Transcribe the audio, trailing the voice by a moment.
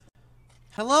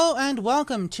Hello and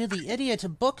welcome to the Idiot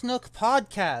Book Nook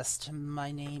podcast.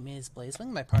 My name is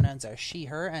Blazewing. My pronouns are she,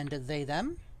 her, and they,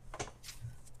 them.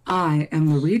 I am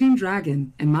the Reading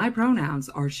Dragon, and my pronouns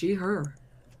are she, her.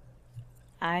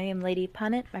 I am Lady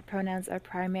Punnett. My pronouns are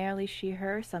primarily she,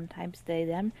 her, sometimes they,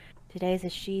 them. Today's a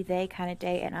she, they kind of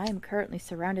day, and I am currently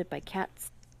surrounded by cats.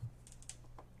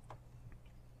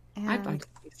 And I'd like to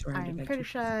be surrounded I'm by pretty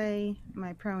cats. shy.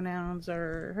 My pronouns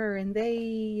are her and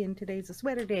they, and today's a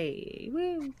sweater day.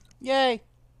 Woo! Yay!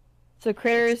 So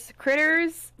critters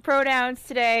pronouns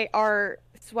today are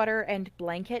sweater and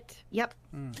blanket, Yep.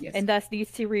 Yes. and thus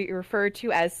needs to be referred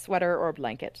to as sweater or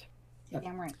blanket. Yep.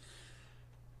 Damn right.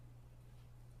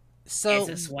 So, It's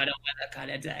a sweater weather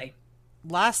kind of day.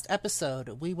 last episode,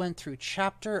 we went through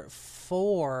Chapter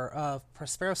 4 of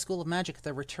Prospero School of Magic,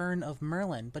 The Return of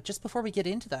Merlin. But just before we get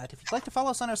into that, if you'd like to follow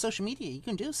us on our social media, you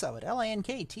can do so at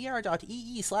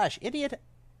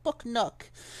linktr.ee/idiotbooknook.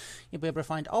 You'll be able to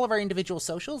find all of our individual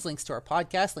socials, links to our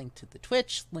podcast, link to the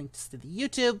Twitch, links to the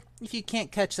YouTube. If you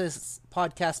can't catch this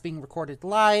podcast being recorded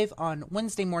live on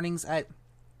Wednesday mornings at...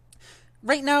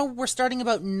 Right now, we're starting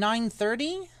about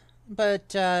 9:30.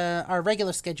 But our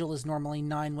regular schedule is normally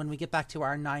 9. When we get back to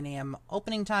our 9 a.m.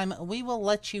 opening time, we will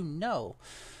let you know.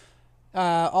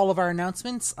 All of our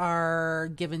announcements are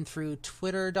given through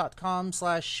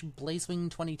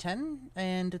twitter.com/blazewing2010,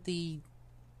 and the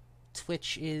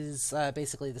Twitch is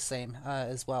basically the same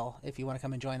as well, if you want to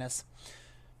come and join us.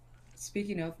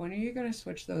 Speaking of, when are you going to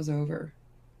switch those over?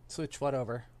 Switch what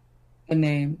over? The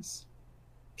names.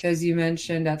 Because you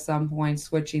mentioned at some point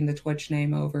switching the Twitch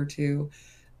name over to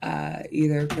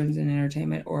either Crimson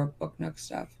Entertainment or Book Nook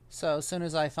stuff. So as soon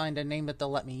as I find a name that they'll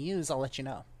let me use, I'll let you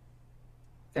know.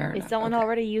 Fair Is enough. someone Okay.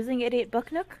 already using Idiot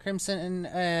Book Nook? Crimson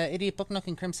and Idiot Book Nook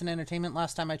and Crimson Entertainment,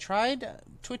 last time I tried,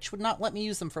 Twitch would not let me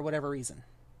use them for whatever reason.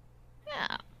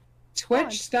 Yeah.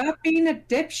 Twitch, stop being a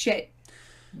dipshit.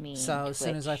 So as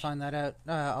soon as I find that out,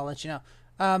 I'll let you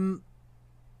know.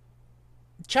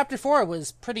 Chapter 4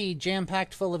 was pretty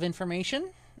jam-packed full of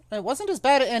information. It wasn't as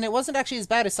bad, and it wasn't actually as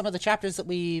bad as some of the chapters that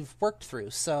we've worked through,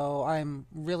 so I'm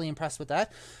really impressed with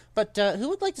that. But who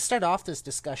would like to start off this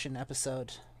discussion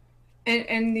episode?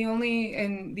 And the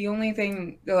only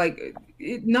thing, like,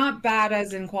 not bad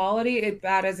as in quality, it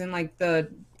bad as in like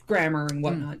the grammar and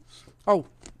whatnot. Oh,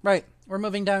 right. We're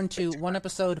moving down to one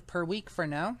episode per week for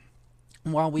now.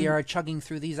 While we are chugging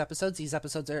through these chapters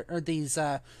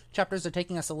are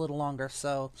taking us a little longer,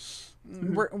 so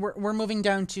we're moving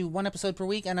down to one episode per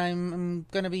week, and I'm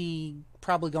going to be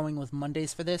probably going with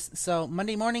Mondays for this. So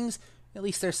Monday mornings, at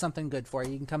least there's something good for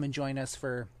you. You can come and join us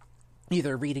for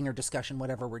either reading or discussion,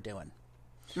 whatever we're doing.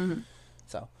 Mm-hmm.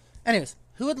 So, anyways,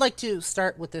 who would like to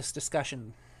start with this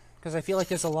discussion? Because I feel like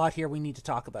there's a lot here we need to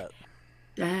talk about.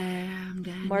 Damn.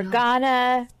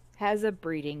 Morgana has a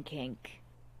breeding kink.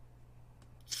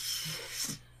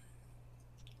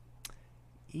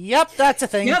 Yep, that's a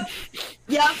thing. Yep.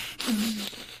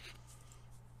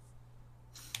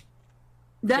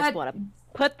 Just want to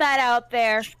put that out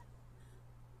there.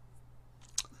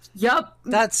 Yep.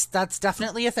 That's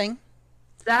definitely a thing.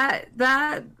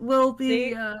 That will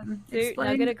be See,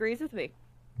 explained. Nugget agrees with me.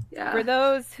 Yeah. For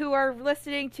those who are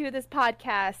listening to this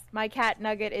podcast, my cat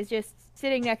Nugget is just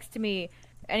sitting next to me,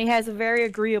 and he has a very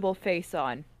agreeable face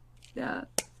on. Yeah.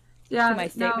 To my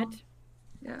statement.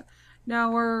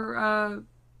 Now we're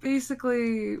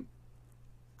basically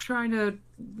trying to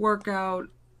work out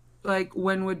like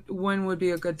when would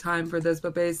be a good time for this,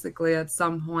 but basically at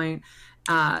some point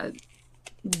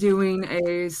doing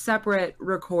a separate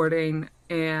recording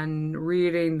and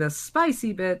reading the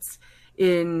spicy bits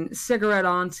in cigarette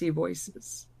auntie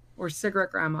voices or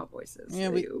cigarette grandma voices. Yeah,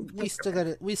 we still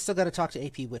got to talk to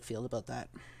AP Whitfield about that.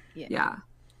 Yeah.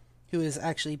 Who is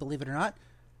actually, believe it or not,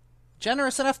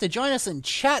 generous enough to join us in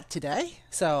chat today.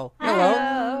 So,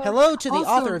 hello to the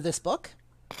author of this book.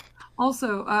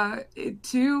 Also,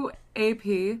 to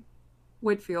AP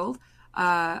Whitfield,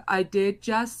 I did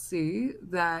just see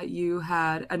that you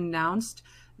had announced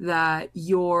that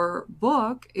your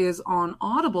book is on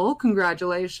Audible.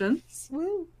 Congratulations.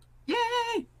 Woo.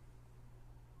 Yay!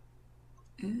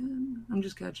 And I'm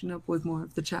just catching up with more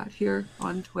of the chat here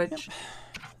on Twitch.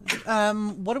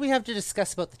 What do we have to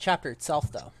discuss about the chapter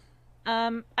itself, though?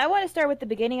 I want to start with the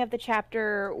beginning of the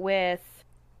chapter with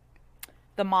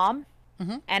the mom,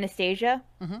 Anastasia,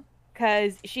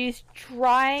 because she's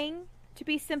trying to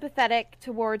be sympathetic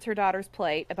towards her daughter's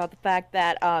plight about the fact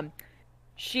that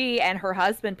she and her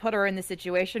husband put her in the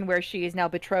situation where she is now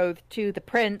betrothed to the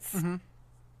prince,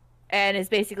 and is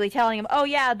basically telling him, oh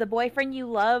yeah, the boyfriend you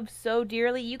love so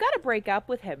dearly, you gotta break up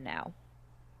with him now.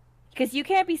 Because you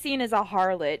can't be seen as a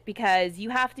harlot, because you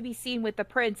have to be seen with the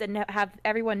prince and have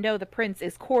everyone know the prince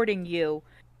is courting you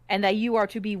and that you are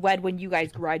to be wed when you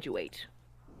guys graduate.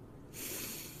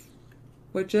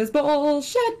 Which is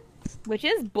bullshit. Which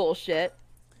is bullshit.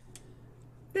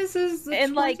 This is the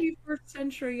And, 21st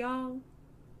century, y'all.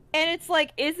 And it's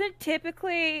like, isn't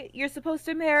typically you're supposed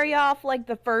to marry off, like,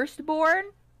 the firstborn?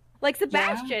 Like,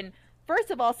 Sebastian. Yeah.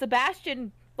 First of all,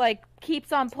 Sebastian, like,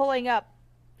 keeps on pulling up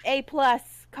A+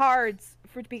 cards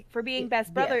for being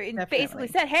best brother, and definitely. Basically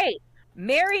said, hey,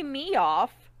 marry me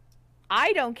off.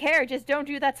 I don't care. Just don't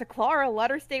do that to Clara.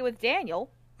 Let her stay with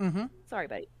Daniel. Mm-hmm. Sorry,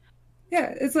 buddy.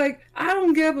 Yeah, it's like, I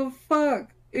don't give a fuck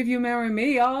if you marry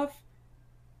me off.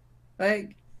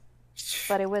 Like...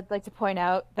 But I would like to point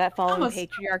out that following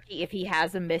patriarchy, if he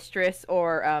has a mistress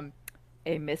or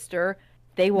a mister,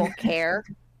 they won't care.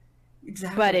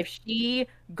 Exactly. But if she,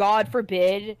 God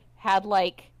forbid, had,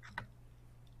 like...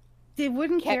 They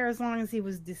wouldn't care as long as he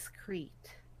was discreet.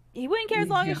 He wouldn't care as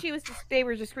long as they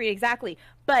were discreet, exactly.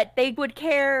 But they would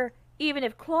care even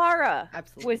if Clara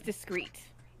was discreet.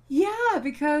 Yeah,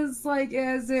 because, like,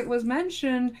 as it was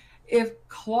mentioned, if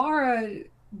Clara,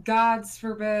 God's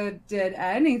forbid, did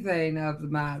anything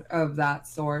of that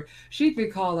sort, she'd be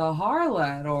called a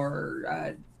harlot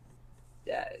or,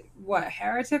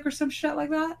 heretic or some shit like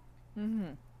that?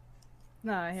 Mm-hmm.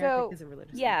 No, heretic is a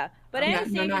religious thing. Yeah, but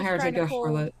Anastasia's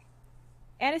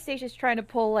trying to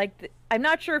pull, like, I'm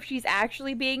not sure if she's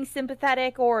actually being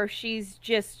sympathetic or if she's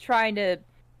just trying to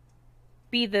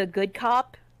be the good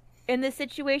cop in this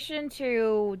situation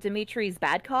to Dimitri's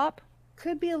bad cop.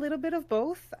 Could be a little bit of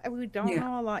both. We don't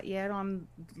know a lot yet on,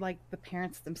 like, the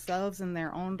parents themselves and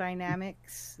their own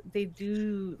dynamics. They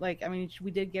do, like, I mean,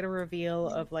 we did get a reveal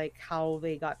of, like, how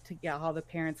the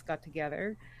parents got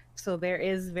together. So there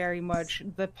is very much,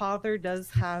 the father does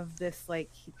have this, like,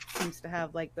 he seems to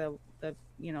have, like, the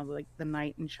you know, like the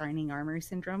knight in shining armor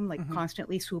syndrome, like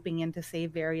constantly swooping in to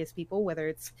save various people, whether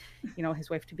it's, you know, his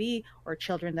wife-to-be or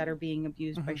children that are being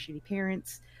abused by shitty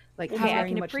parents. Like, okay, I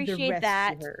can appreciate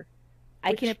that.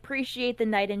 I can appreciate the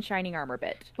knight in shining armor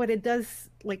bit. But it does,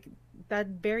 like, that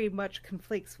very much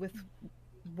conflicts with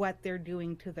what they're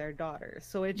doing to their daughter.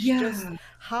 So it's just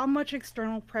how much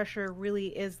external pressure really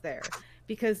is there.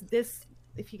 Because this,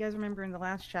 if you guys remember in the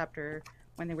last chapter,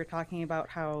 when they were talking about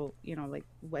how, you know, like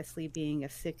Wesley being a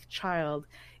sick child,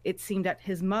 it seemed that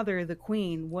his mother, the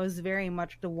queen, was very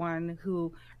much the one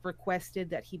who requested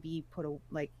that he be put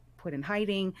in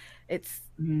hiding. It's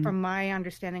from my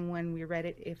understanding when we read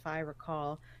it, if I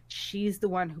recall, she's the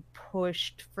one who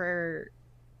pushed for,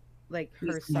 like,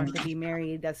 her son to be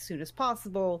married as soon as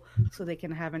possible so they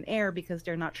can have an heir because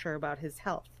they're not sure about his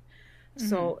health.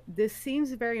 So this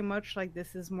seems very much like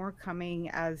this is more coming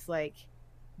as, like,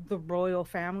 the royal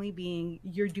family being,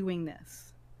 you're doing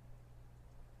this.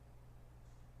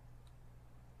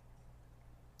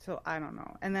 So I don't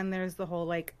know. And then there's the whole,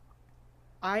 like,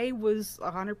 I was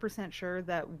 100% sure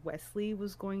that Wesley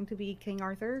was going to be King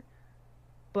Arthur,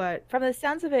 but from the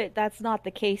sounds of it, that's not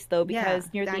the case, though, because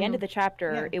near the end of the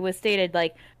chapter, it was stated,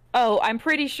 like, oh, I'm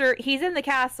pretty sure he's in the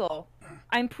castle.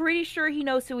 I'm pretty sure he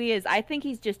knows who he is. I think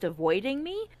he's just avoiding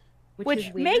me,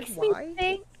 which makes me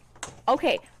think...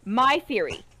 Okay, my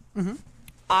theory.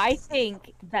 I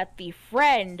think that the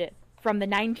friend from the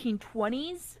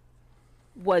 1920s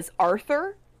was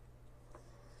Arthur,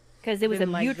 because it was a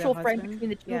mutual friend between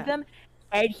the two of them,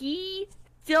 and he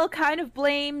still kind of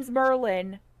blames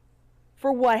Merlin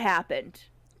for what happened.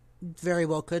 Very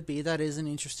well could be. That is an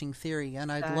interesting theory,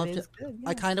 and I'd love to...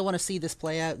 I kind of want to see this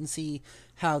play out and see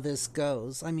how this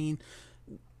goes. I mean,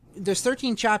 there's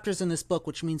 13 chapters in this book,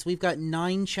 which means we've got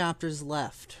 9 chapters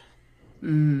left.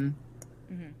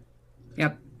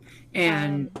 Yep.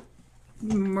 And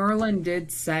Merlin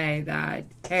did say that,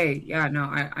 hey,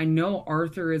 I know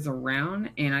Arthur is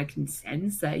around, and I can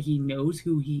sense that he knows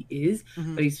who he is,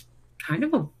 but he's kind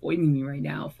of avoiding me right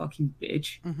now, fucking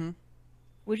bitch.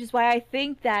 Which is why I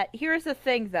think that, here's the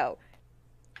thing, though.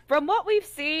 From what we've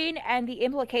seen and the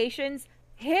implications,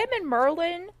 him and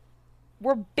Merlin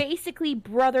were basically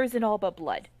brothers in all but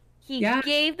blood. He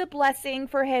gave the blessing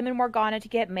for him and Morgana to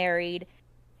get married.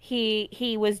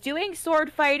 He was doing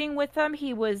sword fighting with them.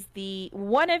 He was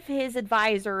one of his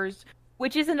advisors,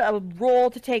 which isn't a role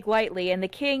to take lightly, and the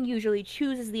king usually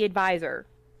chooses the advisor.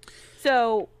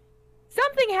 So,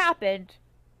 something happened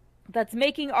that's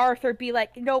making Arthur be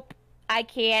like, nope, I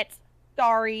can't.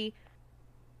 Sorry.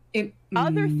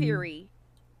 Other theory,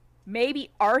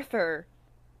 maybe Arthur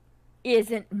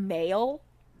isn't male,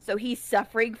 so he's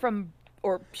suffering from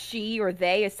or she or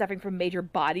they is suffering from major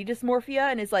body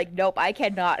dysmorphia and is like, nope, I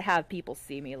cannot have people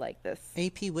see me like this.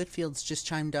 AP Whitfield's just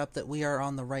chimed up that we are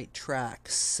on the right track.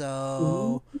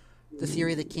 So the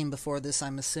theory that came before this,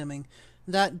 I'm assuming.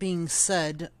 That being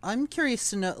said, I'm curious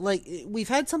to know, like, we've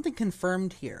had something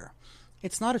confirmed here.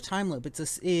 It's not a time loop.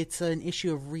 It's an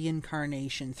issue of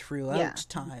reincarnation throughout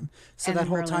time. So and that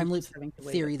whole Merlin time loop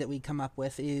theory that we come up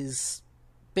with is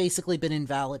basically been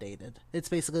invalidated. It's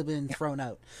basically been thrown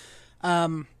out.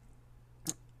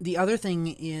 The other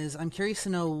thing is, I'm curious to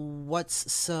know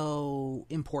what's so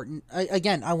important.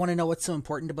 I want to know what's so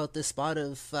important about this spot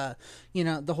of,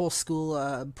 the whole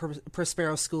school,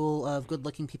 Prospero school of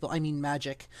good-looking people. I mean,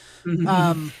 magic.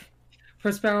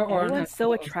 Prospero, everyone's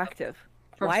so attractive.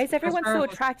 Why is everyone so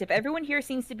attractive? Everyone here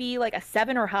seems to be like a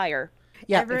 7 or higher.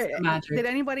 Yeah. Did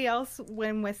anybody else,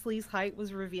 when Wesley's height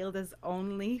was revealed as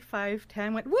only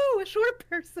 5'10", went, "Woo, a short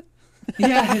person"?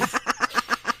 Yes.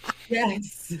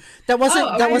 Yes. That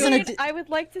wasn't. I would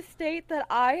like to state that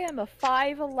I am a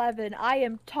 5'11". I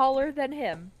am taller than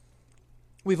him.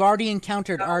 We've already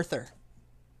encountered Arthur.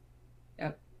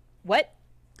 Yep. What?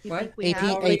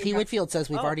 AP Whitfield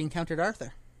says we've already encountered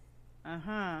Arthur.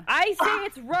 Uh-huh. I say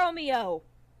it's Romeo.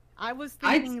 I was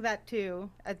thinking that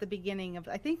too at the beginning of.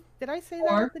 I think did I say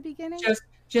that at the beginning?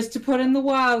 Just to put in the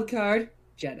wild card,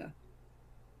 Jenna.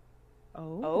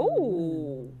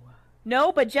 Oh.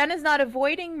 No, but Jenna's not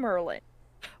avoiding Merlin.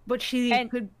 But she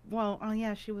could. Well, oh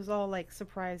yeah, she was all like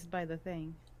surprised by the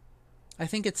thing. I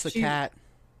think it's the cat.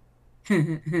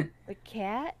 The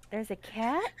cat? There's a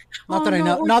cat? Not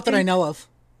that I know of.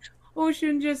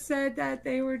 Ocean just said that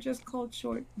they were just called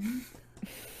short.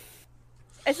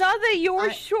 It's not that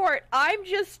you're short. I'm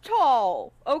just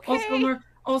tall. Okay.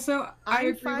 Also, I I'm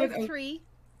agree with 5'3".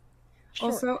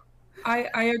 Also,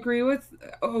 I agree with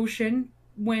Ocean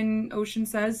when Ocean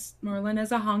says Merlin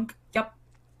is a hunk. Yep.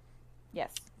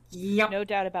 Yes. Yep. No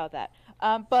doubt about that.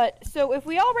 But so if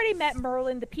we already met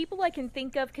Merlin, the people I can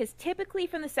think of, because typically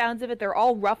from the sounds of it, they're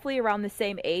all roughly around the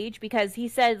same age, because he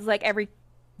says like every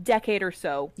decade or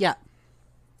so. Yeah.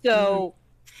 So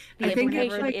the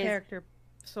implication is character.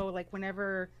 So like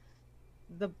whenever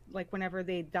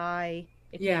they die,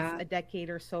 it takes a decade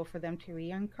or so for them to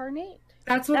reincarnate.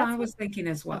 That's what I was thinking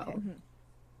as well. Okay. Mm-hmm.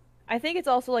 I think it's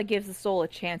also like gives the soul a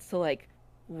chance to like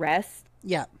rest.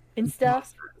 Yeah. And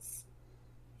stuff.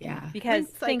 Yeah. Because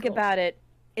think about it.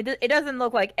 It doesn't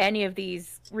look like any of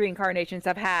these reincarnations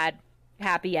have had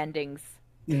happy endings.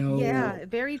 No. Yeah,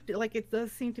 very like it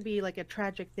does seem to be like a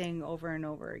tragic thing over and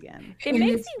over again.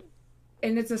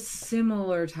 And it's a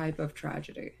similar type of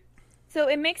tragedy. So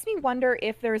it makes me wonder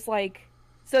if there's like,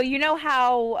 so you know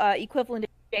how equivalent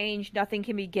exchange, nothing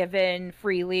can be given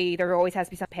freely. There always has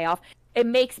to be some payoff. It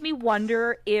makes me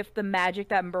wonder if the magic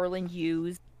that Merlin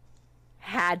used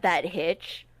had that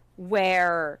hitch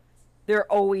where there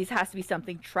always has to be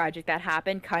something tragic that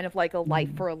happened, kind of like a life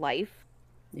for a life.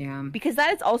 Yeah. Because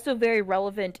that is also very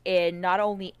relevant in not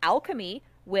only alchemy,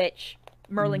 which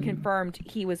Merlin confirmed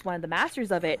he was one of the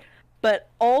masters of it, but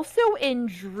also in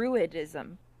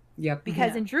druidism. Yep.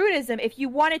 Because in druidism, if you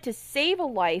wanted to save a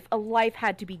life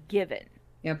had to be given.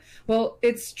 Yep. Well,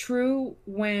 it's true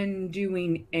when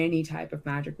doing any type of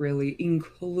magic, really,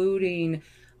 including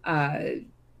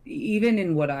even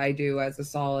in what I do as a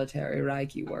solitary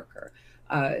Reiki worker.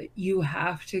 You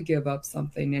have to give up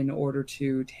something in order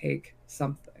to take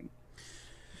something.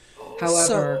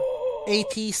 However, so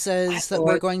AP says that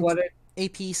we're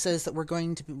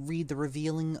going to read the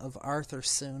revealing of Arthur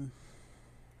soon.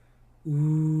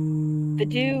 Ooh. The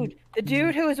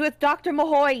dude who was with Dr.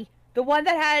 Mahoy. The one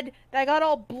that got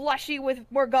all blushy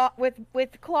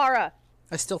with Clara.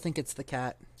 I still think it's the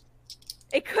cat.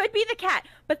 It could be the cat,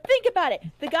 but think about it.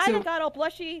 The guy that got all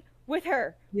blushy with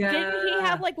her. Yeah. Didn't he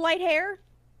have like light hair?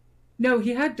 No,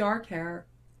 he had dark hair.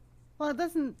 Well, it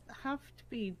doesn't have to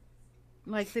be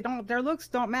like their looks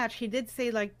don't match. He did say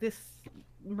like this.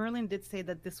 Merlin did say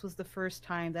that this was the first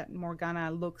time that Morgana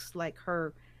looks like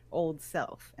her old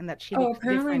self, and that she looks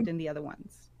different in the other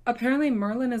ones. Apparently,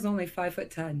 Merlin is only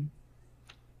 5'10".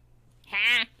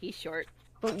 Ha! He's short.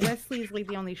 But Wesley's like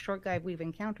the only short guy we've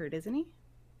encountered, isn't he?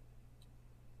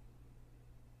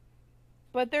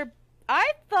 But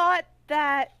I thought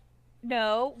that.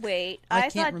 No, wait. I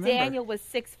thought remember. Daniel was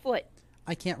 6 foot.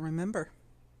 I can't remember.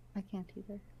 I can't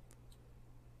either.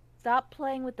 Stop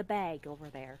playing with the bag over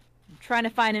there. I'm trying to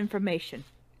find information.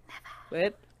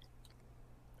 Whip.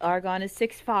 Argon is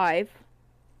 6'5".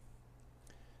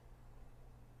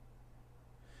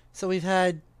 So we've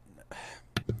had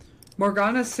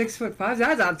Morgana's 6'5".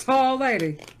 That's a tall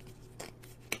lady.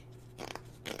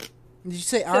 Did you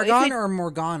say Argon or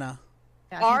Morgana?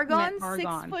 Yeah, Argon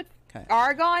 6'5". Okay.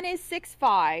 Argon is 6'5".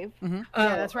 Mm-hmm. Yeah,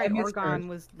 that's right. I Orgon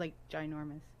was like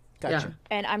ginormous. Gotcha.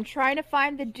 Yeah. And I'm trying to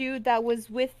find the dude that was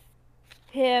with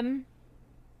him.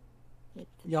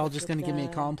 Y'all just gonna give me a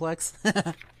complex?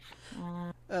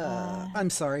 I'm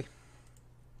sorry.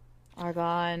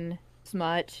 Argon,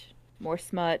 smut, more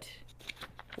smut.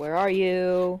 Where are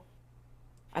you?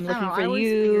 I'm looking for I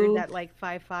always you. figured that like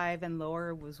 5'5" and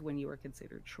lower was when you were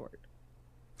considered short.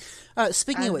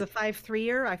 Speaking As of a which,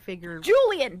 5'3"er, I figured.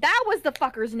 Julian, that was the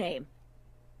fucker's name.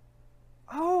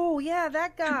 Oh yeah,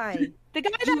 that guy. The guy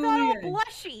that got all Julian.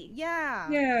 blushy. Yeah.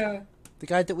 Yeah. the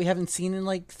guy that we haven't seen in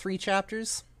like 3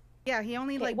 chapters. Yeah, he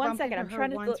only Okay, like one bumped second. into I'm her trying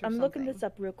to. once or I'm looking something. this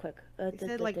up real quick. He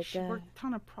said like she worked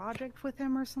on a project with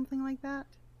him or something like that.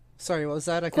 Sorry, what was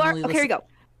that? I can Clara, only okay, here we listen. go.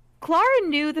 Clara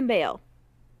knew the male.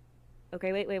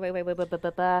 Okay, wait.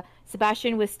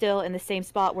 Sebastian was still in the same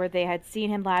spot where they had seen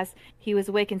him last. He was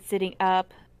awake and sitting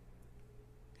up.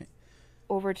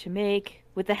 Over to make,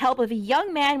 with the help of a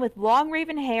young man with long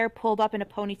raven hair pulled up in a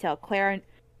ponytail.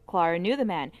 Clara knew the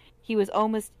man. He was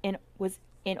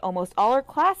in almost all her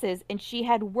classes, and she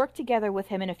had worked together with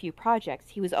him in a few projects.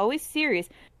 He was always serious,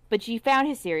 but she found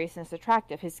his seriousness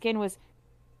attractive. His skin was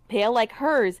pale like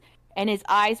hers, and his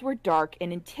eyes were dark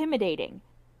and intimidating.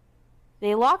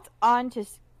 They locked on to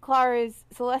Clara's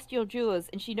celestial jewels,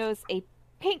 and she noticed a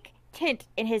pink tint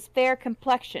in his fair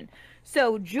complexion.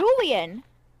 So Julian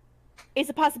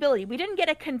is a possibility. We didn't get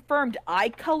a confirmed eye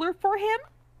color for him,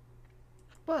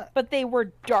 but they were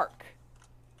dark.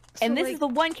 And this is the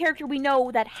one character we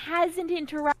know that hasn't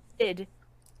interacted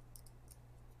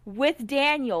with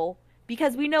Daniel,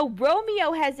 because we know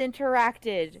Romeo has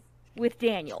interacted with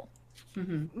Daniel.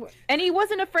 Mm-hmm. And he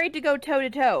wasn't afraid to go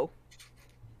toe-to-toe.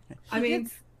 I mean,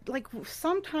 like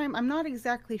sometime, I'm not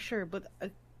exactly sure, but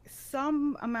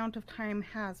some amount of time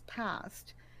has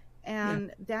passed.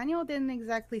 And Daniel didn't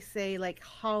exactly say like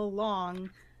how long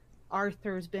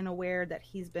Arthur's been aware that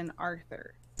he's been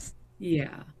Arthur.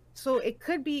 yeah. So it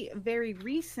could be very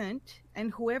recent,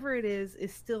 and whoever it is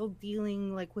still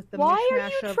dealing like with the Why are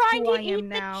mishmash you of trying who to I eat am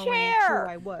the now chair? and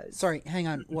who I was. Sorry, hang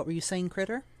on. What were you saying,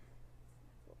 Critter?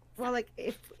 Well, like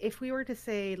if we were to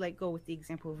say like go with the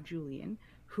example of Julian,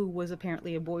 who was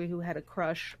apparently a boy who has a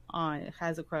crush on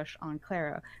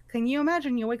Clara. Can you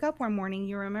imagine? You wake up one morning,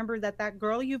 you remember that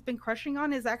girl you've been crushing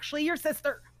on is actually your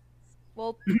sister.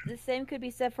 Well, the same could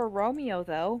be said for Romeo,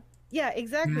 though. Yeah,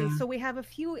 exactly. Yeah. So we have a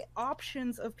few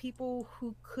options of people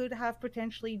who could have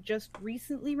potentially just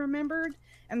recently remembered,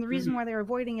 and the reason why they're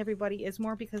avoiding everybody is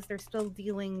more because they're still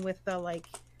dealing with the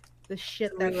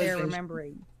shit that they're Realization.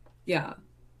 remembering. Yeah.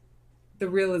 The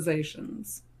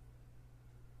realizations.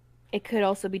 It could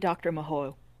also be Dr.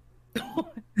 Maho.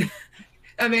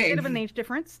 I mean, Bit of an age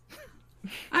difference.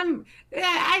 I mean,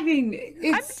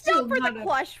 it's I'm still for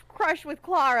the crush with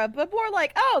Clara, but more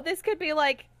like, oh, this could be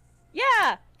like,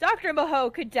 yeah, Dr.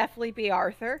 Maho could definitely be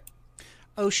Arthur.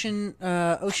 Ocean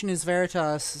is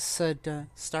Veritas said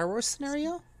Star Wars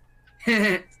scenario?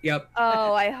 Yep.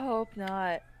 Oh, I hope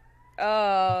not.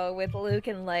 Oh, with Luke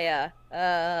and Leia.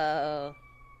 Oh.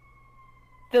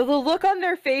 The look on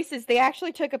their faces, they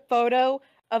actually took a photo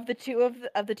of the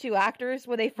two actors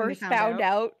when they first found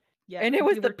out. Yeah, and it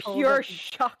was we the were told pure that-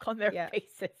 shock on their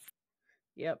faces.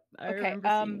 Yep, I Okay, remember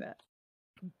seeing that.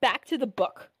 Back to the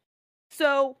book.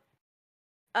 So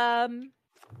apparently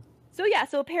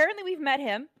we've met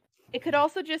him. It could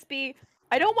also just be,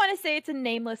 I don't want to say it's a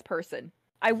nameless person.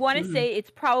 I want to say it's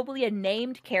probably a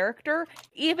named character,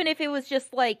 even if it was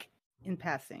just like In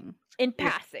passing.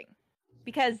 passing.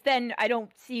 Because then I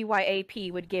don't see why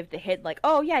AP would give the hint like,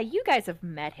 oh yeah, you guys have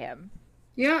met him.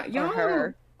 Yeah,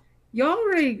 Or y'all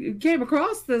already came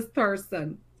across this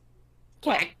person.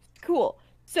 Okay, cool.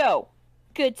 So,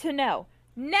 good to know.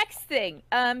 Next thing,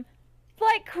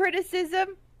 slight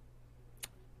criticism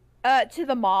to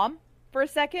the mom for a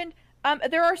second.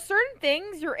 There are certain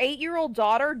things your 8-year-old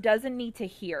daughter doesn't need to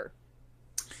hear.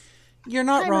 You're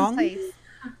not Time and wrong. place.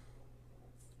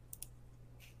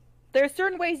 There are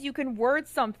certain ways you can word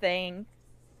something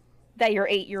that your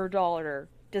 8-year-old daughter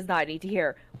does not need to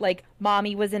hear. Like,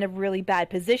 mommy was in a really bad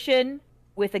position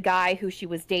with a guy who she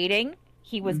was dating.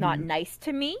 He was not nice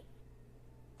to me.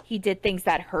 He did things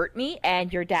that hurt me,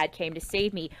 and your dad came to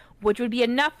save me, which would be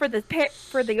enough for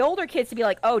the older kids to be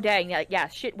like, oh, dang, yeah,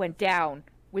 shit went down,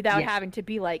 without having to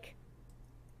be like,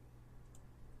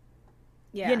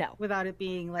 Yeah, you know. without it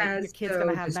being like As your kid's so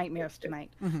gonna have nightmares tonight.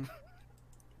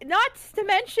 Not to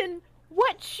mention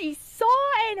what she saw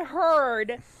and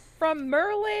heard from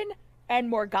Merlin and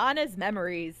Morgana's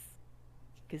memories.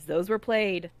 Because those were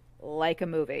played like a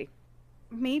movie.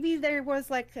 Maybe there was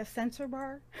like a censor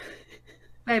bar.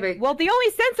 Maybe. Well, the only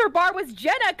censor bar was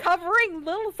Jenna covering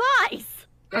Lilith's eyes.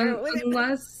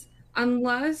 Unless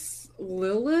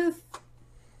Lilith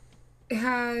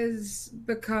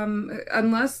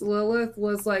unless Lilith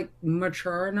was like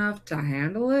mature enough to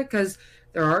handle it, because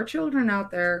there are children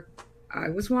out there, I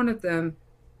was one of them,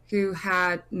 who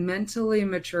had mentally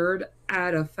matured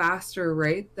at a faster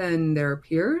rate than their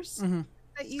peers. Mm-hmm.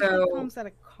 That usually comes at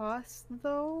a cost,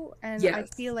 though, and Yes. I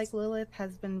feel like Lilith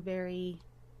has been very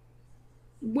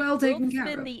well taken Lilith's care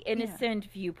been of. the innocent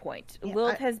viewpoint. Yeah,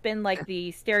 Lilith has been like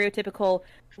the stereotypical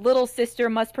little sister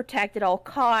must protect at all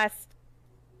costs.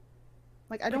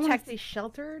 like, I don't want to say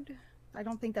sheltered. I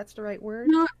don't think that's the right word.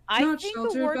 I Not think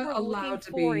sheltered, the word but we're allowed looking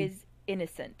to for be is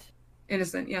innocent.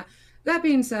 innocent. Yeah. That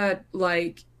being said,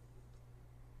 like,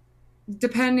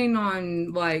 depending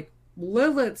on like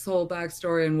Lilith's whole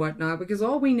backstory and whatnot, because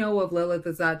all we know of Lilith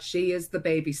is that she is the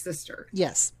baby sister.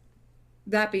 Yes.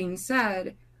 That being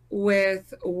said,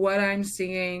 with what I'm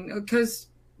seeing, because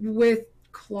with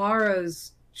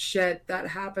Clara's shit that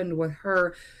happened with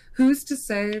her, who's to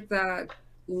say that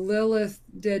Lilith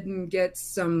didn't get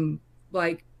some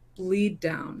like bleed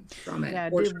down from it? Yeah,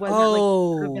 Or- it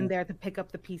wasn't like been there to pick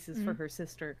up the pieces for her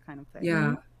sister, kind of thing.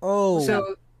 yeah. Oh.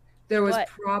 So there was What?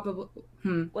 probably.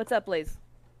 What's up, Blaze?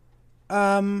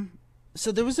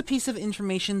 So there was a piece of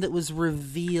information that was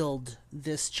revealed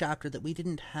this chapter that we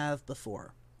didn't have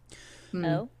before.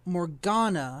 Oh?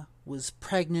 Morgana was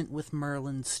pregnant with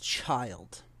Merlin's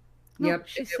child. No, Yep,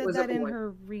 she it said was a that in boy.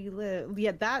 her relive.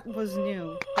 Yeah, that was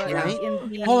new. But Right? in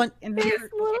the, Hold on. in her,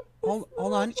 Hold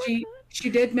on. She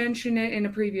did mention it in a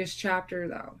previous chapter,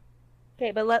 though.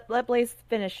 Okay, but let Blaze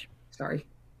finish. Sorry.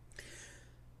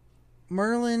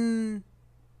 Merlin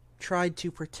tried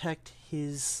to protect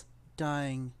his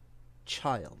dying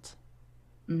child.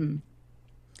 Mm-hmm.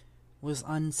 Was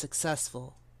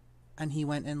unsuccessful, and he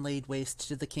went and laid waste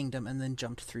to the kingdom and then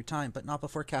jumped through time, but not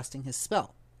before casting his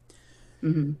spell.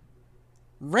 Mm-hmm.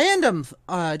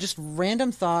 Just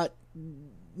random thought,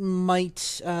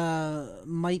 might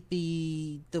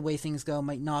be the way things go,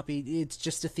 might not be. It's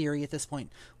just a theory at this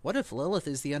point. What if Lilith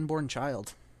is the unborn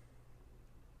child?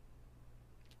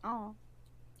 oh,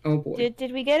 Oh boy.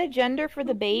 Did we get a gender for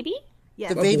the baby?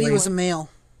 yes. The baby boy. was a male,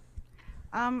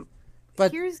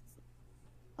 but Here's.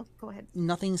 Oh, go ahead.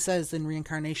 nothing says in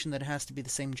reincarnation that it has to be the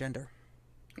same gender.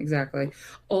 Exactly.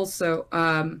 Also,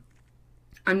 I'm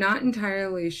not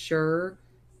entirely sure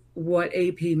what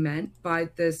AP meant by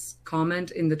this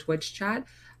comment in the Twitch chat.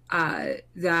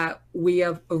 That we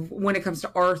have, when it comes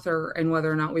to Arthur and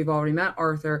whether or not we've already met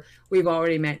Arthur, we've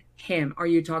already met him. Are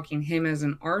you talking him as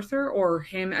an Arthur or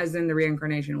him as in the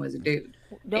reincarnation was a dude?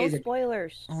 No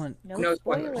spoilers. Hold on. No spoilers.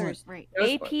 spoilers. Right. No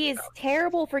AP spoilers. is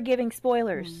terrible for giving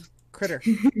spoilers. Critter,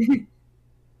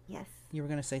 Yes. you were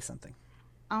going to say something.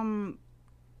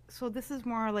 So this is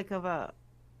more like of a.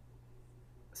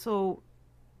 So,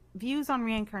 views on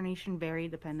reincarnation vary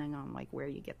depending on like where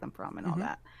you get them from and all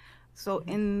that. So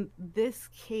in this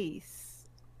case,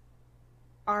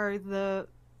 are the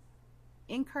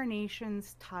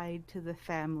incarnations tied to the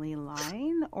family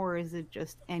line, or is it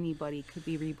just anybody could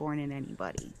be reborn in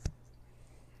anybody?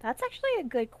 That's actually a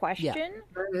good question.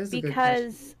 That is a good question.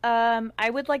 Because I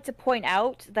would like to point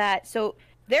out that so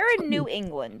they're in New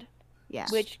England, Yeah.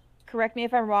 which, correct me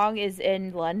if I'm wrong, is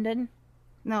in London.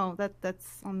 No,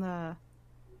 that's on the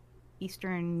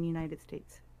eastern United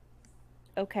States.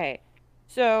 Okay,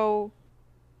 so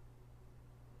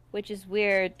which is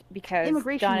weird because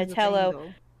Immigration is a thing, Donatello.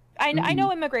 though. I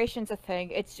know immigration's a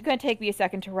thing. It's going to take me a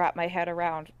second to wrap my head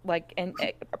around, like, and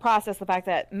process the fact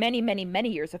that many, many, many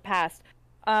years have passed.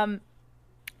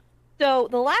 So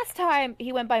the last time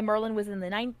he went by Merlin was in the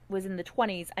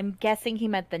 20s. I'm guessing he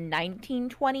meant the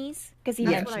 1920s because he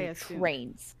That's what I mentioned assumed.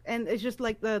 trains. And it's just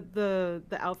like the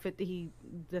outfit that he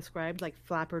described, like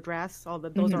flapper dress.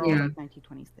 Those are all Yeah. like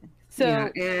 1920s things. So yeah,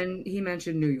 and he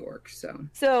mentioned New York, so.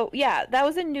 So, yeah, that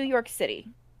was in New York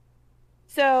City.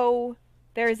 So,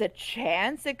 there's a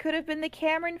chance it could have been the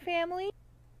Cameron family.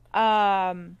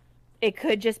 It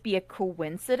could just be a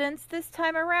coincidence this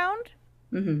time around.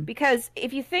 Mm-hmm. Because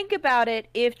if you think about it,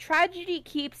 if tragedy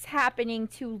keeps happening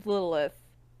to Lilith,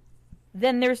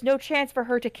 then there's no chance for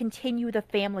her to continue the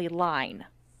family line.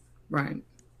 Right.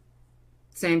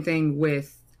 Same thing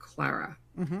with Clara.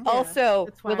 Mm-hmm. Also,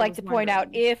 that's why would I like was to point out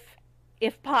wondering.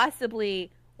 if possibly,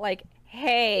 like,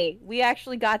 hey, we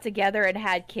actually got together and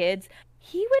had kids,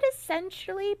 he would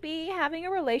essentially be having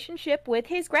a relationship with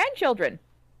his grandchildren.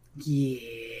 Yeah.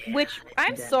 Which,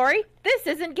 I'm sorry, this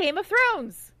isn't Game of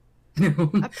Thrones. No.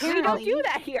 We Apparently, don't do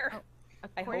that here.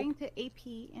 according to AP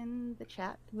in the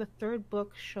chat, the third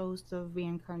book shows the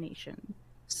reincarnation.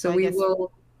 So I we guess-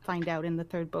 will find out in the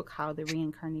third book how the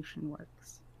reincarnation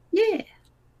works. Yeah.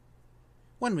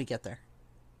 When we get there.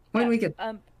 When we get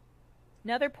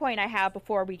Another point I have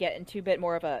before we get into a bit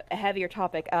more of a heavier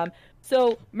topic.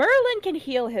 So Merlin can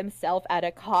heal himself at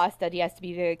a cost that he has to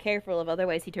be very careful of,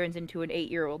 otherwise he turns into an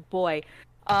 8-year-old boy.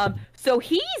 So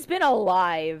he's been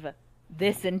alive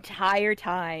this entire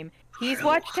time. He's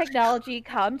watched technology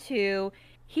come to.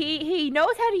 He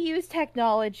knows how to use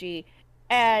technology,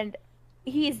 and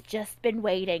he's just been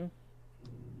waiting.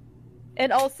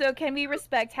 And also, can we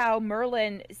respect how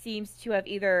Merlin seems to have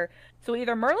either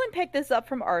Merlin picked this up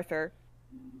from Arthur,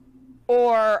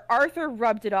 or Arthur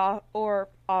rubbed it off or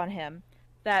on him,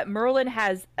 that Merlin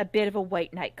has a bit of a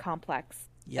white knight complex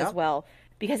as well.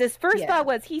 Because his first thought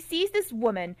was he sees this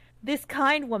woman, this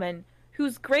kind woman,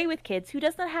 who's great with kids, who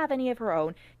does not have any of her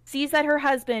own, sees that her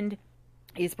husband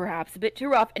is perhaps a bit too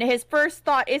rough, and his first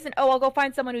thought isn't, oh, I'll go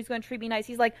find someone who's going to treat me nice.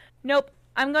 He's like, nope,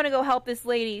 I'm going to go help this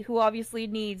lady who obviously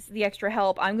needs the extra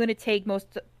help. I'm going to take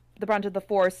the brunt of the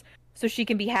force so she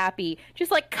can be happy.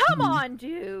 Just like, come on,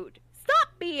 dude. Stop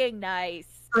being nice.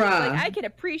 Like, I can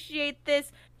appreciate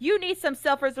this. You need some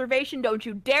self-preservation. Don't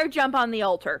you dare jump on the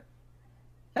altar.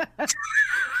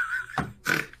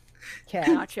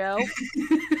 Nacho,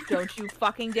 don't you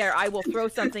fucking dare. I will throw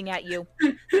something at you.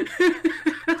 That's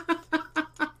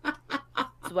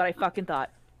what I fucking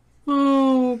thought.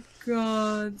 Oh,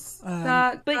 God.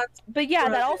 But yeah,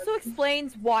 that also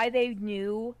explains why they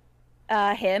knew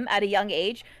him at a young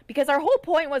age, because our whole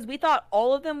point was we thought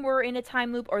all of them were in a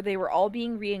time loop, or they were all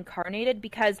being reincarnated,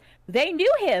 because they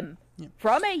knew him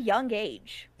from a young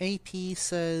age. AP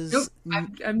says... Nope,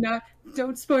 I'm not...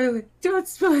 Don't spoil it. Don't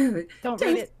spoil it. Don't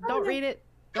read it. Don't read it.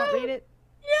 Don't read it.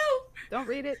 No. Don't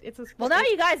read it. It's a Well, now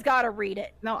you guys gotta read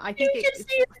it. No, I think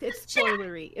it's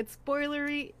spoilery. It's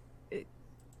spoilery.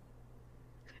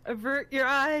 Avert your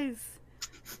eyes.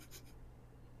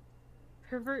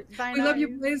 Avert thine eyes. We love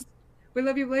you, Blaze. We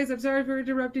love you, Blaze. I'm sorry for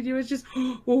interrupting you. It's just...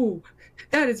 Oh,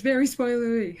 that is very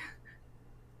spoilery.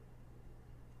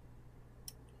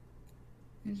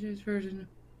 It's just version...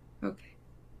 Okay.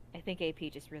 I think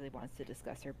AP just really wants to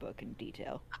discuss her book in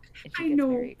detail. And she I gets know.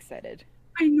 very excited.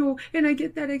 I know, and I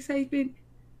get that excitement.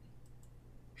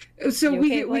 So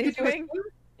we could do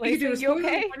a you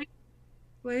okay?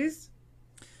 Blaze?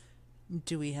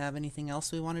 Do we have anything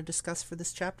else we want to discuss for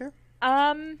this chapter?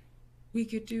 We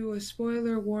could do a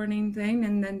spoiler warning thing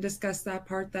and then discuss that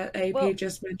part that AP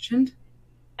just mentioned.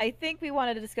 I think we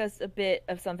wanted to discuss a bit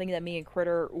of something that me,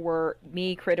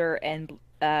 Critter, and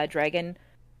Dragon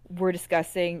were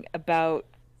discussing about.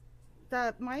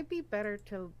 That might be better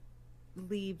to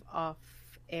leave off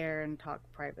air and talk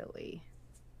privately.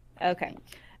 Okay.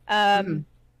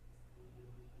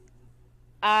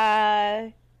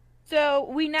 So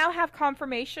we now have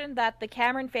confirmation that the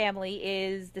Cameron family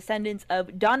is descendants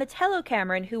of Donatello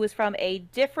Cameron, who was from a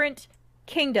different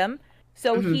kingdom.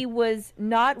 So he was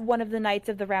not one of the Knights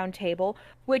of the Round Table,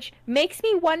 which makes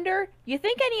me wonder, you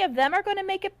think any of them are going to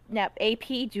make it? Now,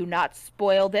 AP, do not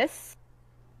spoil this.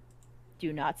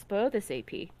 Do not spoil this,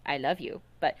 AP. I love you.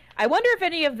 But I wonder if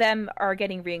any of them are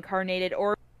getting reincarnated,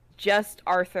 or just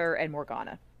Arthur and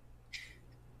Morgana.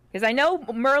 Because I know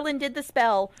Merlin did the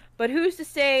spell, but who's to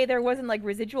say there wasn't like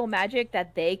residual magic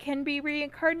that they can be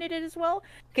reincarnated as well?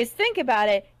 Because think about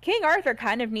it, King Arthur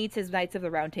kind of needs his Knights of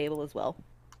the Round Table as well.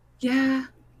 Yeah,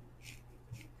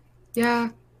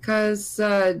 because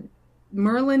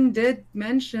Merlin did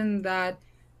mention that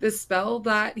the spell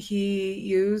that he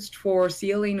used for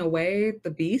sealing away the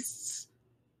beasts,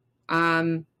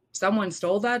 someone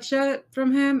stole that shit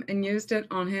from him and used it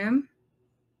on him.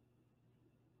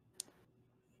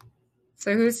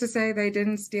 So who's to say they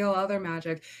didn't steal other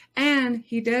magic? And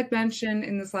he did mention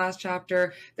in this last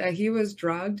chapter that he was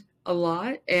drugged a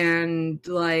lot, and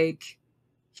like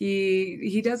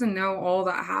he doesn't know all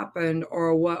that happened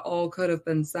or what all could have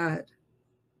been said.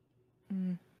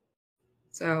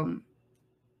 So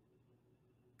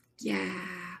yeah.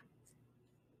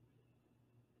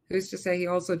 Who's to say he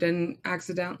also didn't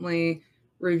accidentally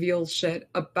reveal shit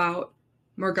about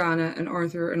Morgana and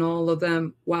Arthur and all of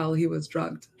them while he was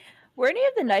drugged? Were any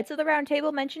of the Knights of the Round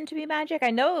Table mentioned to be magic?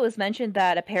 I know it was mentioned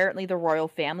that apparently the royal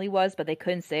family was, but they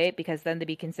couldn't say it because then they'd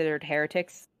be considered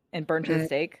heretics and burned to the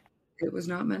stake. It was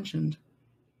not mentioned.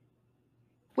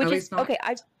 Which is, okay,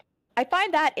 I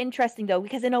find that interesting, though,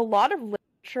 because in a lot of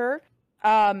literature,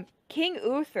 King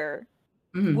Uther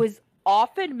was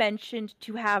often mentioned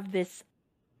to have this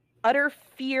utter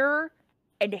fear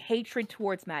and hatred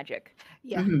towards magic.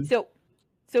 Yeah. So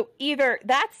either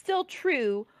that's still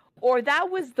true, or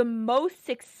that was the most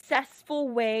successful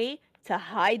way to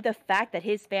hide the fact that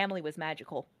his family was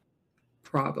magical.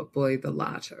 Probably the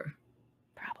latter.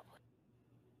 Probably.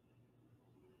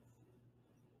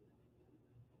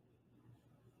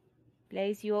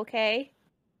 Blaze, you okay?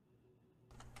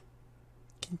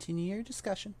 Continue your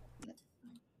discussion.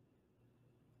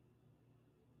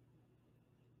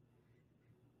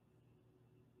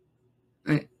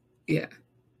 Yeah.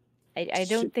 I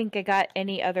don't think I got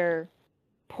any other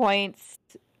points.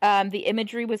 The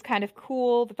imagery was kind of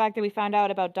cool. The fact that we found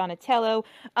out about Donatello.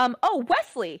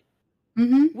 Wesley.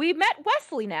 Mm-hmm. We met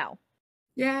Wesley now.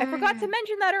 Yeah. I forgot to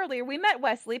mention that earlier. We met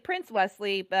Wesley, Prince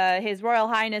Wesley, His Royal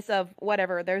Highness of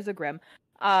whatever. There's a Grimm.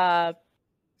 And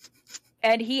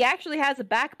he actually has a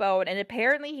backbone, and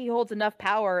apparently he holds enough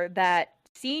power that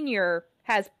Senior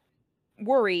has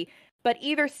worry. But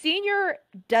either Senior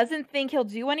doesn't think he'll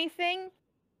do anything,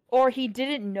 or he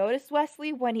didn't notice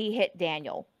Wesley when he hit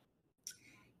Daniel.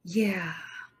 Yeah.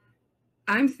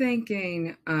 I'm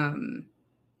thinking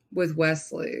with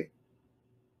Wesley,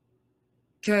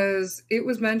 because it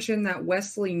was mentioned that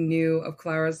Wesley knew of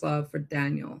Clara's love for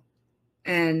Daniel.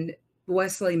 And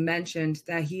Wesley mentioned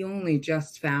that he only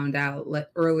just found out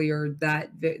earlier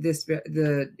that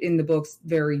in the book's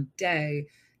very day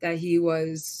that he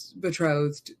was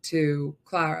betrothed to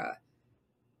Clara.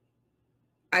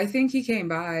 I think he came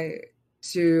by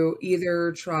to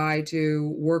either try to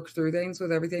work through things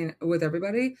with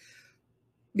everybody,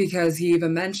 because he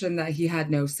even mentioned that he had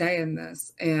no say in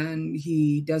this and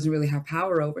he doesn't really have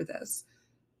power over this.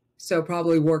 So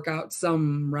probably work out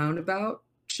some roundabout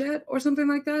shit or something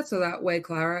like that, so that way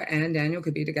Clara and Daniel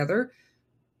could be together.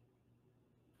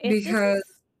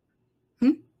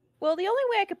 Well, the only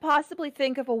way I could possibly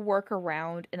think of a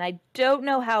workaround, and I don't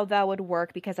know how that would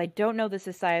work because I don't know the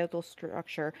societal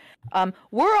structure.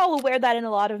 We're all aware that in a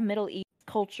lot of Middle East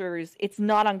cultures, it's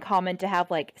not uncommon to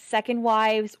have like second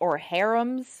wives or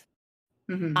harems.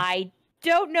 Mm-hmm. I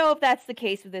don't know if that's the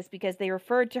case with this because they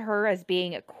referred to her as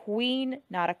being a queen,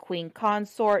 not a queen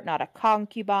consort, not a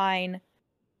concubine.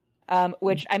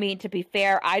 Which, I mean, to be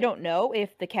fair, I don't know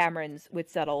if the Camerons would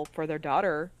settle for their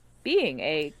daughter being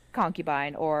a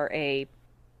concubine or a...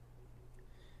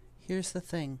 Here's the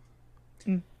thing.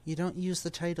 You don't use the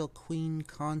title queen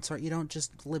consort. You don't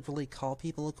just liberally call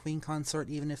people a queen consort,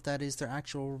 even if that is their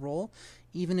actual role.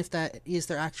 Even if that is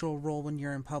their actual role when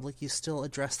you're in public, you still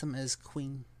address them as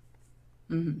queen.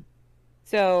 Mm-hmm.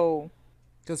 So...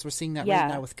 Because we're seeing that right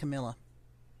now with Camilla.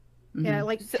 Mm-hmm. Yeah,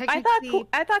 like So technically...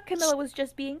 I thought Camilla was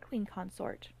just being queen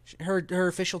consort. Her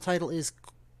official title is...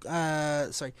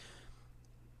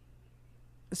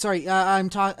 I'm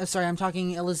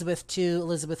talking Elizabeth II,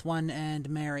 Elizabeth I, and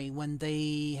Mary when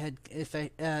they had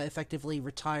effectively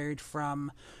retired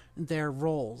from their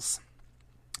roles,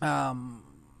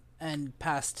 and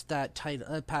passed that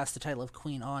title, passed the title of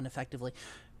queen on effectively.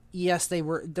 Yes,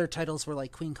 their titles were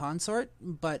like queen consort,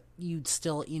 but you'd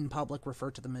still in public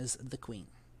refer to them as the queen,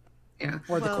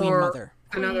 or the queen mother.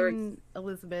 Queen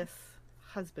Elizabeth's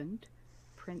husband,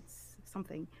 Prince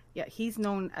something. Yeah, he's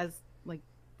known as like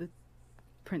the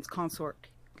Prince Consort.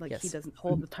 Like he doesn't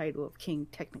hold the title of king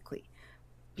technically,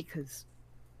 because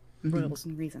rules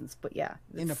and reasons. But yeah,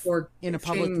 in a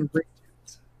public,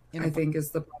 I think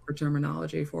is the proper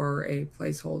terminology for a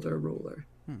placeholder ruler.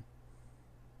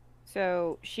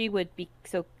 So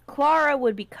Clara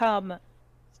would become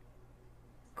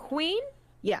queen?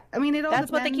 Yeah, I mean, it all That's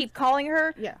depends. what they keep calling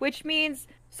her? Yeah. Which means,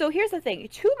 so here's the thing.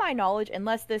 To my knowledge,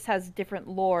 unless this has different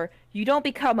lore, you don't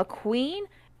become a queen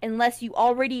unless you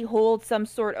already hold some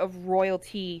sort of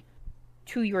royalty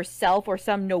to yourself or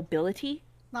some nobility.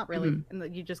 Not really.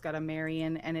 And you just got to marry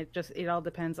in, and it all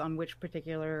depends on which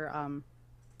particular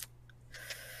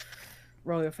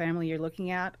royal family you're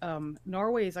looking at.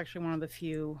 Norway is actually one of the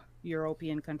few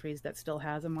European countries that still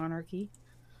has a monarchy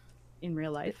in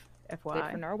real life. FYI.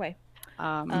 Good for Norway.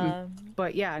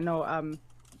 But yeah, no.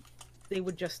 They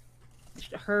would just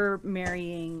her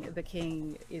marrying the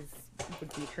king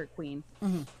would be her queen.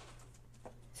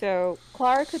 So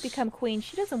Clara could become queen.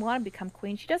 She doesn't want to become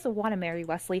queen. She doesn't want to marry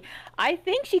Wesley. I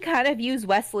think she kind of views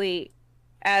Wesley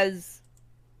as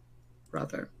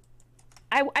brother.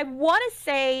 I want to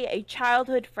say a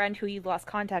childhood friend who you lost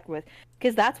contact with,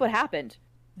 because that's what happened.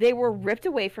 They were ripped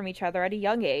away from each other at a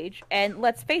young age, and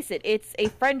let's face it, it's a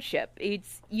friendship.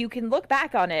 You can look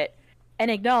back on it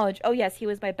and acknowledge, oh yes, he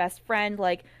was my best friend.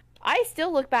 Like, I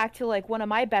still look back to like one of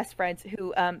my best friends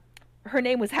who, her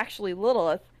name was actually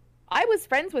Lilith. I was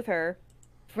friends with her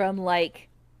from like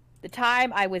the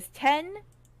time I was 10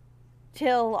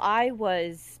 till I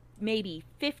was maybe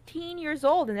 15 years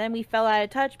old, and then we fell out of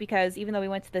touch because even though we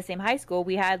went to the same high school,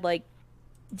 we had like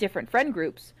different friend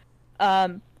groups.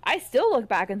 I still look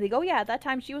back and think, oh yeah, at that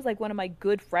time she was like one of my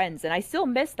good friends, and I still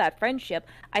miss that friendship.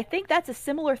 I think that's a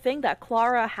similar thing that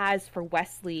Clara has for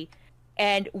Wesley,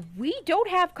 and we don't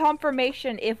have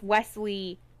confirmation if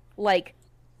Wesley like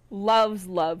loves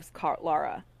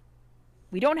Laura.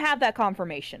 We don't have that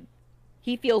confirmation.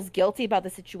 He feels guilty about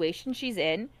the situation she's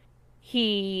in.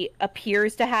 He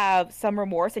appears to have some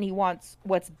remorse, and he wants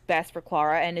what's best for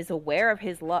Clara and is aware of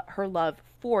her love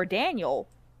for Daniel.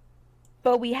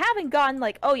 But we haven't gotten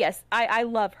like, oh yes, I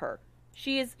love her.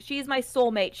 She is my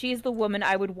soulmate. She is the woman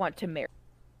I would want to marry.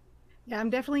 Yeah, I'm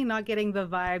definitely not getting the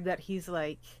vibe that he's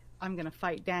like, I'm gonna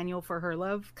fight Daniel for her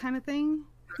love kind of thing.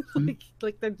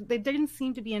 like there didn't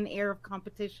seem to be an air of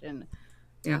competition.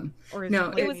 Yeah. Or No,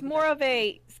 it was more of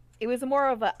a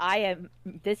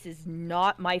this is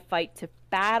not my fight to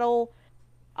battle.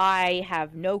 I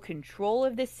have no control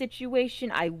of this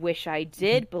situation. I wish I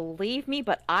did, believe me,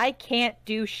 but I can't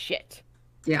do shit.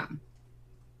 Yeah.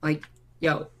 Like,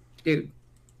 yo, dude,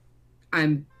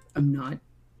 I'm not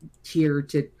here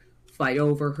to fight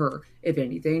over her. If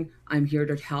anything, I'm here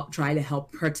to try to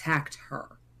help protect her.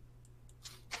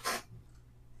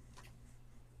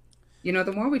 You know,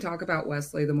 the more we talk about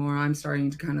Wesley, the more I'm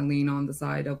starting to kind of lean on the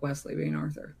side of Wesley being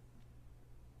Arthur.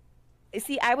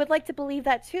 See, I would like to believe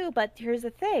that too, but here's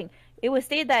the thing. It was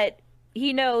stated that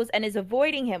he knows and is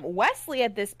avoiding him. Wesley,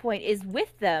 at this point, is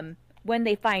with them when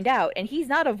they find out, and he's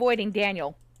not avoiding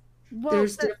Daniel. Well,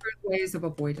 there's different ways of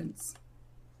avoidance.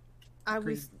 I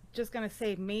was just going to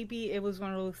say, maybe it was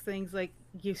one of those things like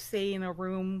you stay in a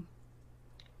room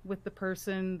with the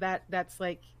person that's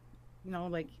like, you know,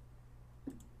 like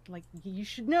you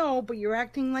should know, but you're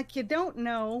acting like you don't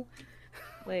know.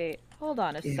 Wait, hold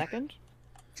on a second.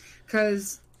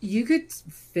 Because you could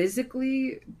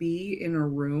physically be in a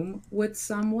room with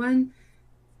someone,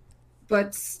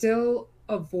 but still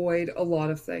avoid a lot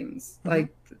of things, like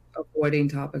avoiding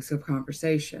topics of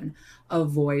conversation,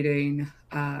 avoiding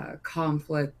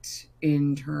conflict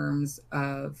in terms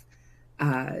of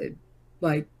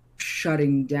like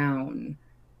shutting down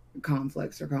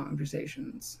conflicts or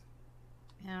conversations.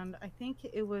 And I think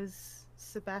it was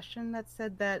Sebastian that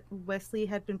said that Wesley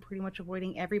had been pretty much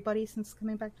avoiding everybody since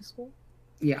coming back to school.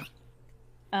 Yeah.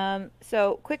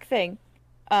 So, quick thing.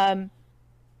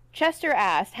 Chester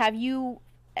asked, have you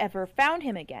ever found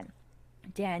him again?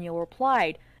 Daniel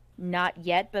replied, not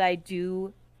yet, but I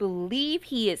do believe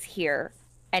he is here,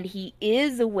 and he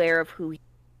is aware of who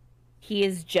he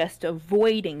is, just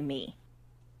avoiding me.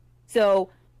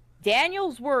 So,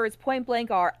 Daniel's words, point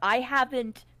blank, are, I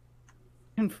haven't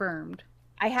confirmed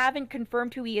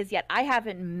who he is yet. I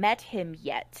haven't met him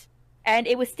yet. And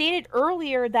it was stated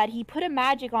earlier that he put a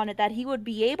magic on it that he would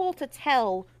be able to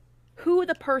tell who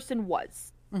the person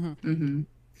was.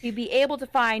 He'd be able to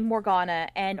find Morgana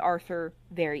and Arthur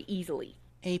very easily.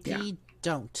 AP,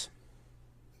 don't.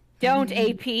 Don't,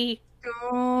 AP.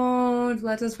 Don't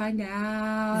let us find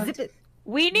out. Zip it.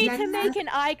 We need to make an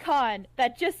icon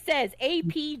that just says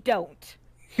AP don't.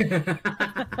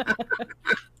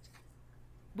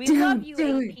 We love you,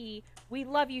 AP. We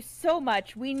love you so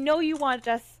much. We know you want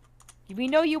to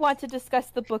discuss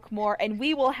the book more, and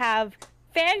we will have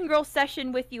fangirl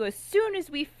session with you as soon as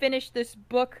we finish this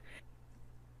book.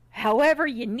 However,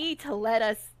 you need to let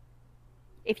us,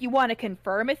 if you want to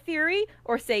confirm a theory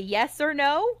or say yes or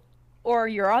no, or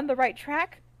you're on the right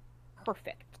track,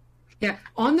 perfect. Yeah,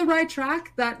 on the right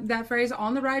track, that phrase,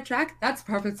 on the right track, that's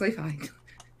perfectly fine.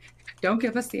 Don't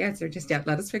give us the answer just yet.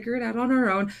 Let us figure it out on our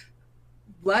own.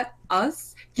 Let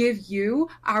us give you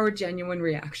our genuine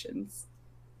reactions.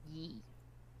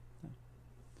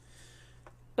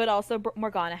 But also,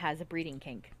 Morgana has a breeding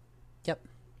kink. Yep.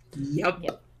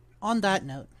 On that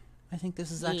note, I think this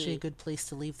is actually a good place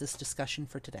to leave this discussion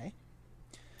for today.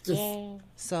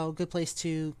 So, good place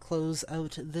to close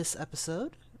out this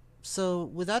episode. So,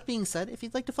 with that being said, if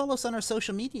you'd like to follow us on our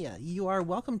social media, you are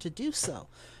welcome to do so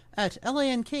at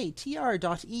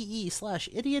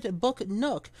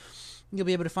lanktr.ee/idiotbooknook. You'll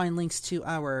be able to find links to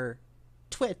our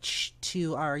Twitch,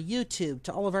 to our YouTube,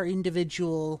 to all of our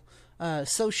individual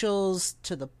socials,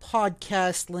 to the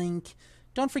podcast link.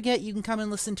 Don't forget, you can come and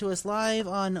listen to us live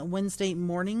on Wednesday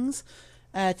mornings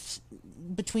at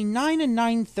between 9 and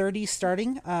 9:30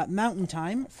 starting Mountain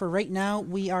Time. For right now,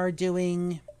 we are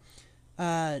doing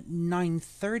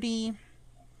 9:30.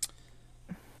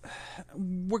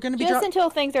 We're going to be just until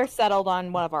things are settled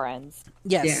on one of our ends.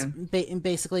 Yes,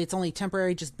 basically it's only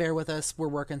temporary. Just bear with us. We're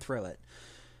working through it.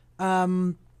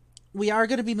 We are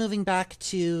going to be moving back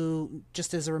to,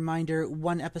 just as a reminder,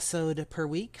 1 episode per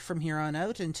week from here on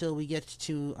out until we get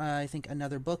to, I think,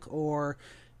 another book, or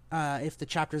if the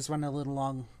chapters run a little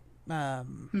long.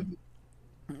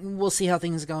 We'll see how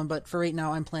things are going, but for right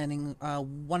now, I'm planning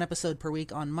 1 episode per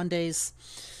week on Mondays.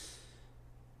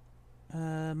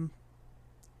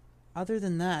 Other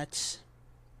than that,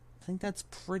 I think that's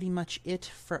pretty much it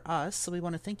for us. So we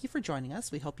want to thank you for joining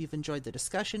us. We hope you've enjoyed the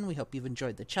discussion. We hope you've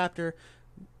enjoyed the chapter.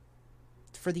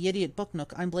 For the Idiot Book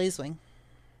Nook, I'm Blazewing.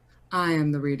 I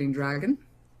am the Reading Dragon.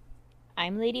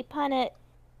 I'm Lady Punnet.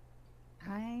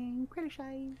 I'm Critter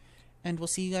Shy. And we'll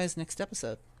see you guys next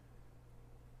episode.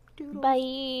 Doodles.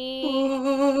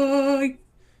 Bye.